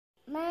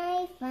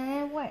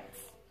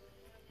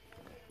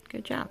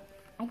Good job.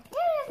 Mom,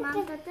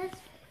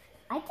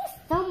 I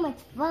just so much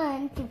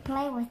fun to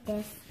play with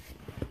this.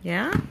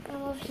 Yeah?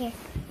 Come over here.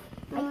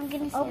 I'm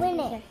gonna open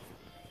it.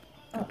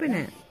 Open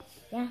it.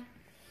 Yeah.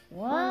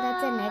 Whoa.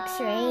 That's an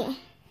X-ray.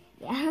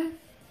 Yeah.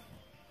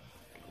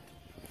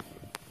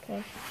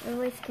 Okay. It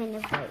was kind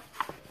of like.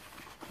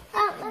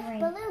 Oh,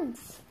 look,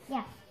 balloons.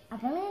 Yeah, a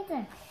balloon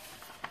there.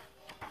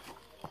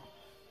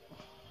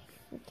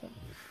 Okay.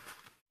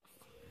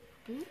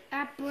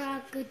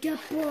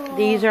 Abracadabra.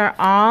 These are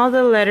all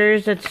the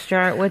letters that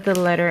start with the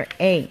letter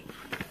A.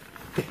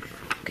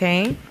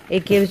 Okay?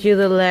 It gives you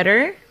the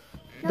letter,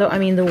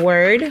 the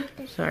word,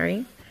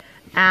 sorry.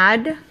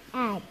 Add,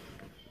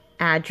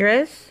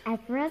 address,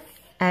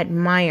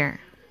 admire.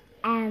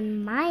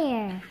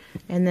 Admire.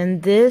 And then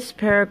this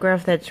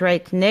paragraph that's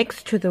right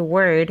next to the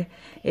word,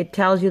 it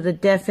tells you the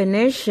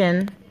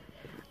definition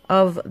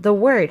of the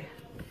word.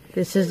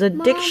 This is a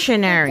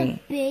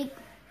dictionary. It's a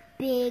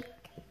big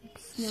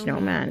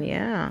Snowman,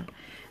 yeah.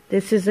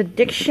 This is a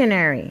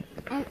dictionary,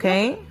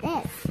 okay?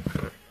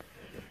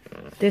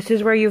 This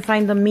is where you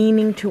find the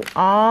meaning to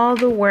all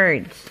the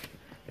words.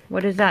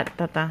 What is that,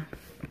 Tata?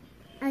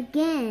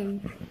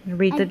 Again.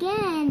 Read the...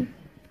 Again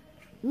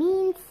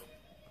means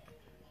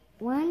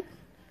one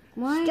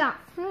more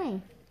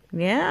time.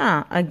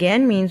 Yeah,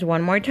 again means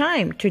one more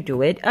time. To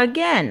do it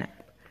again.